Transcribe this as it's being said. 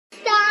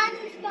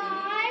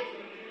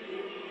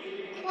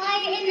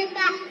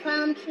that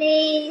one,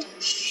 please.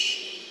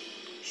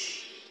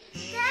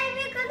 Today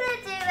we're gonna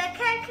do a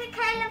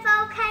Coca-Cola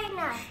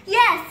volcano.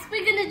 Yes,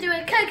 we're gonna do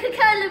a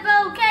Coca-Cola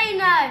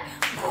volcano.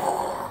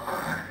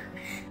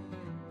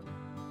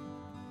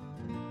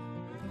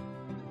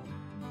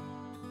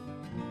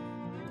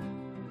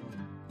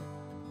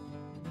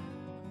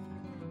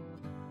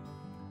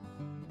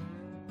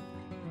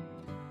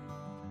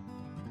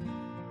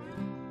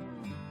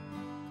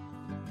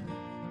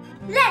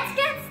 Let's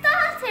get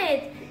started!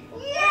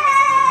 Yay!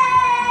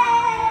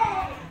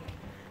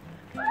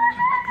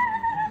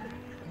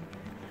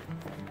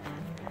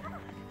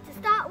 To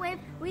start with,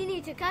 we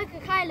need a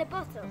Coca-Cola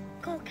bottle.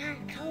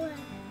 Coca-Cola.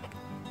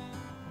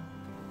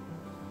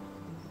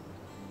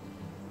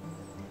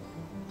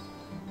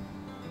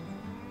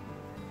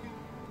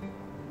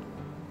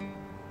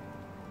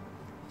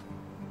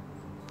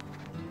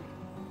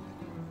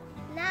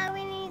 Now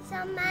we need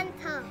some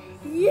Mentos.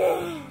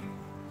 Yeah!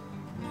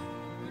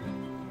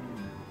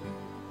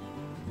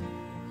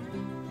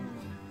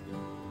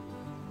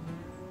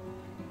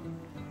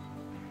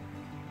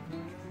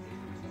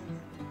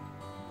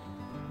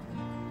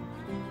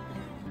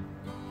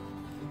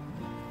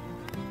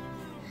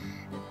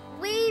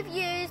 We've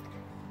used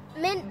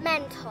mint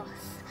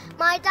Mentos.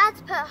 My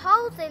dad's put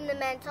holes in the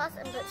Mentos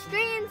and put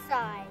string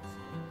inside.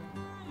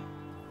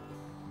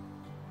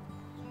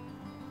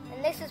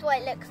 And this is what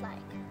it looks like.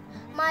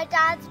 My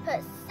dad's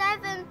put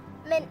 7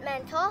 mint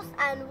Mentos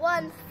and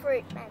 1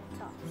 fruit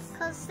Mentos.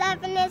 Because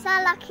 7 is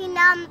a lucky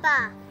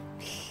number.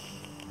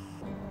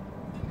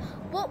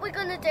 What we're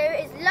going to do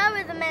is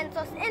lower the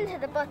Mentos into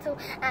the bottle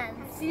and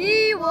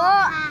see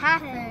what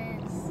happens.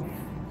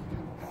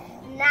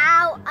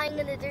 Now I'm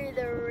going to do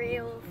the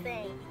real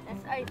thing.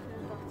 Let's open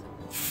the bottle.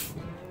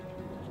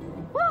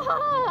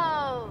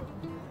 Whoa!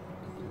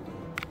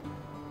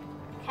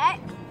 Okay,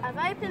 I've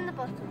opened the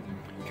bottle.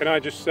 Can I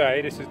just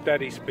say, this is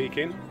Daddy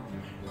speaking.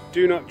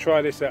 Do not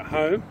try this at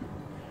home.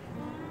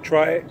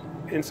 Try it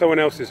in someone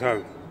else's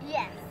home.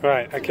 Yes.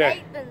 Right,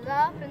 okay. Make them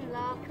laugh and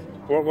laugh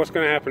and laugh. What's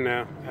going to happen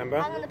now, Amber?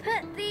 I'm going to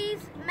put these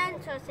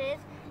Mentoses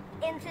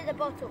into the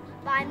bottle,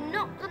 but I'm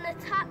not going to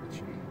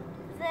touch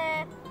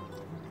the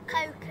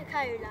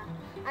Coca-Cola.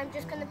 I'm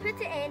just going to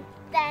put it in,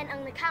 then I'm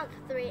going to count to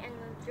 3 and I'm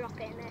going to drop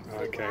it in there.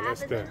 Okay,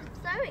 let's do it.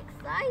 I'm so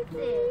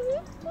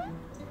excited.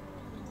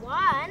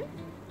 1,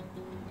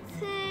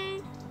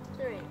 2,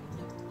 3.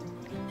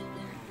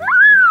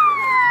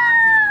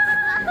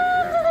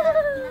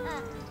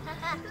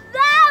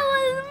 That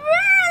was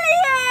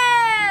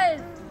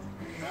brilliant!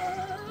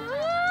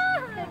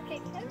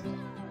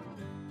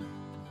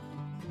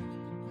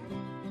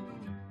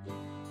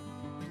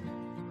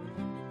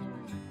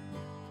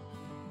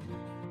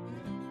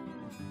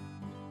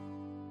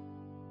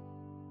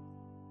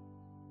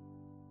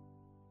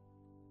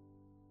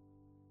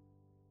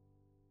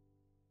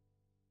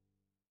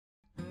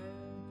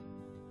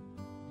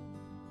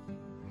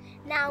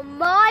 Now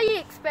my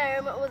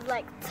experiment was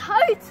like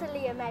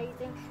totally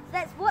amazing.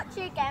 Let's watch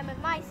it again with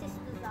my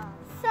sister Zara.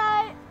 So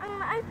I'm going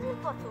to open the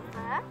bottle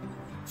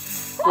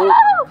first. Oh,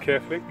 Whoa!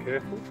 carefully,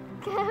 careful.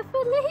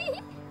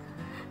 Carefully.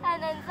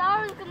 And then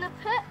Zara's going to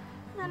put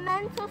the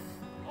Mentos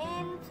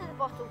into the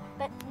bottle,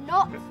 but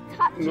not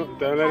touching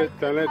Don't let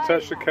it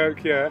touch the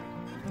Coke yet.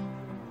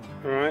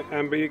 All right,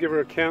 Amber, you give her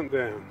a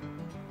countdown.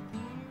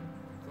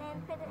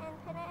 Put it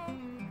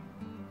in.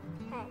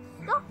 Okay,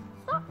 stop.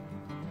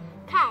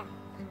 10.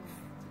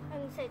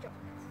 And say drop.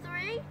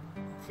 3,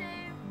 2,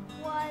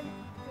 1,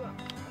 drop.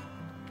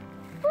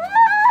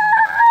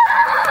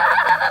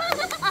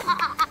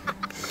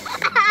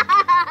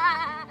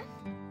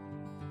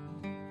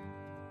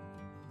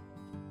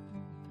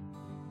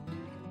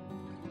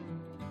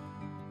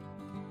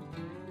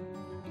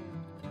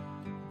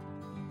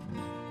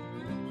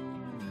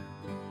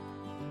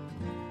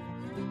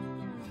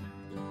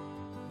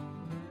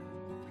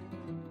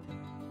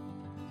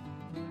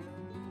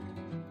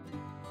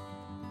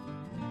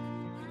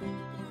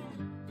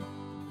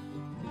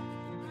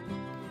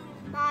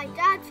 My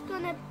dad's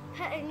gonna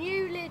put a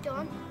new lid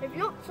on with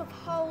lots of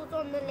holes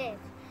on the lid.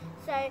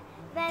 So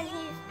then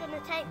he's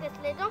gonna take this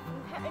lid off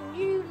and put a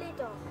new lid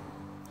on.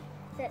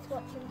 So let's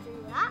watch him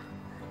do that.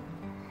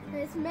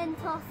 There's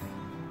Mentos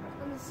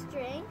on the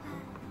string.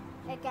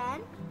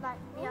 Again, like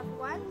the other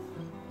ones.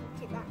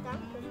 Keep that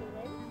down for the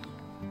wind.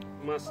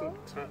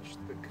 Mustn't touch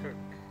the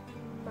Coke.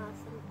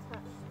 Mustn't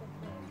touch the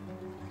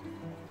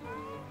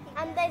Coke.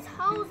 And there's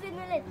holes in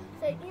the lid.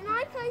 So you know,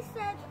 like I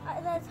said,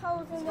 there's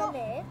holes in the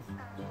lid.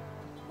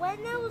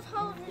 When there was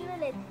holes in the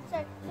lid,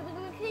 so we're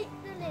going to keep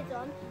the lid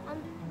on,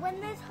 and when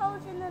there's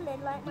holes in the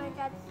lid, like my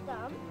dad's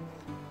done,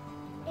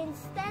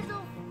 instead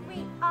of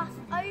us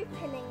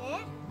opening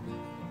it,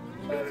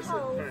 there's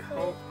holes. Right,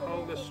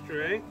 hold the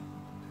string.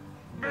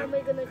 And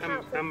we're going to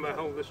count. Amber,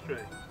 hold the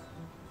string.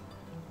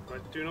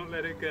 Right, do not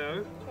let it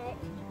go. Okay.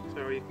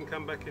 Sarah, you can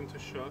come back into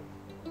shot.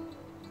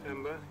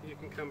 Amber, you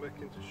can come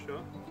back into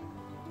shot.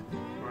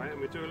 Right,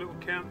 and we do a little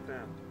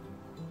countdown.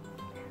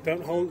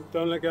 Don't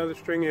let go of the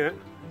string yet.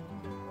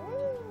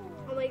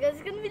 Oh my god,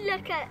 it's going to be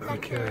like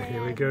Okay,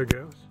 here we go,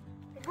 girls.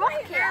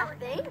 rocket, I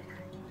think.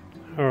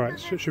 Alright,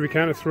 so should we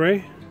count to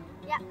 3?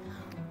 Yep.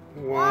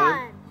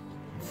 1,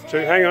 2.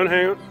 Hang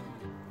on.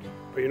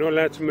 But you're not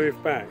allowed to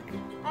move back.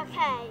 Okay.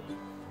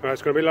 Alright,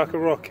 it's going to be like a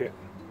rocket.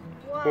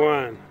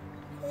 1,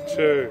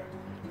 2,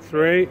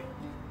 3.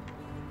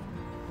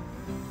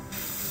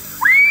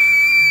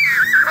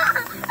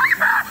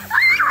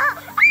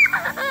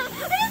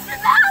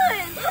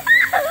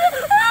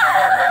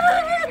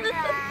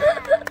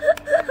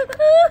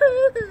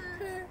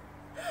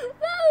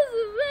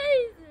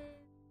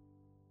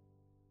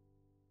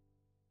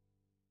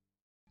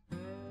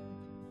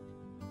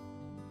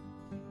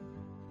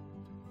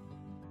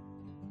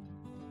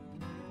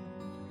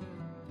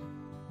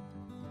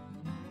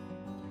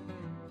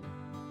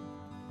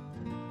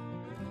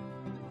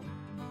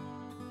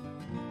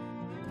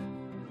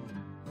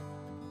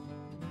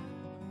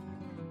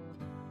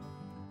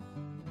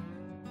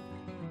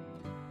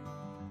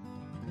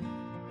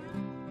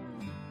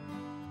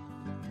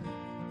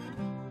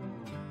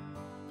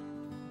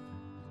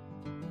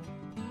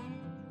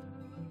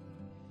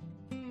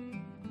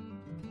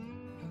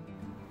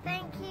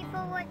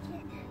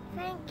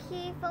 Thank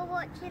you for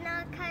watching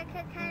our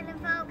Coca-Cola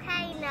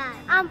Volcano.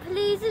 And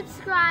please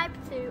subscribe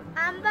to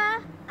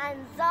Amber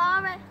and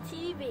Zara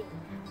TV.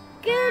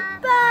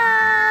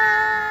 Goodbye!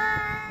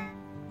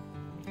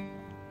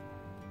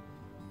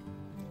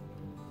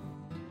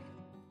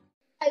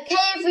 Okay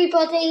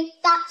everybody,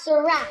 that's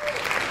a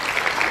wrap.